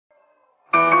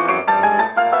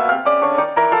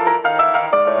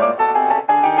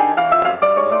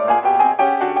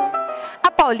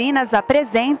Paulinas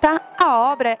apresenta a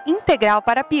obra integral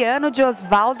para piano de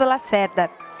Osvaldo Lacerda.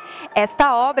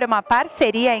 Esta obra é uma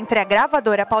parceria entre a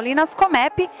gravadora Paulinas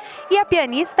Comep e a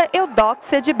pianista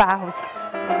Eudóxia de Barros.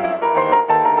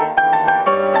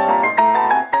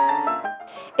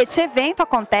 Este evento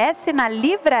acontece na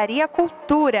Livraria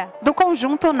Cultura do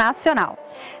Conjunto Nacional,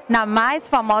 na mais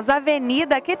famosa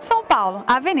avenida aqui de São Paulo,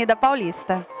 a Avenida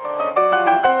Paulista.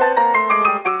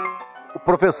 O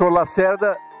professor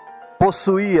Lacerda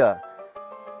possuía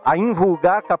a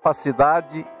invulgar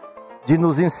capacidade de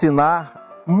nos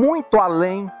ensinar muito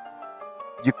além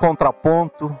de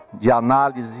contraponto, de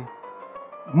análise,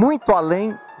 muito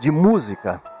além de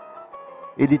música.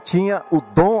 Ele tinha o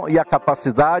dom e a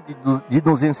capacidade de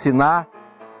nos ensinar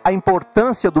a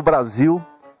importância do Brasil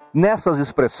nessas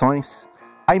expressões,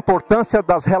 a importância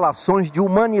das relações de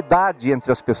humanidade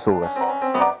entre as pessoas.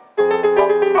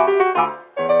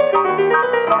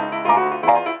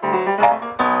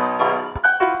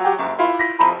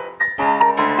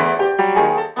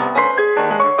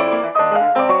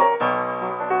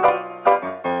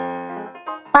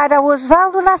 Para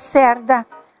Osvaldo Lacerda,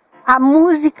 a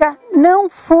música não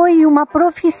foi uma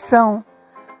profissão,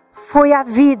 foi a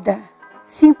vida,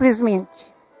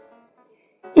 simplesmente.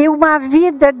 E uma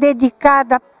vida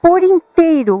dedicada por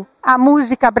inteiro à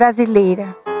música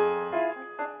brasileira.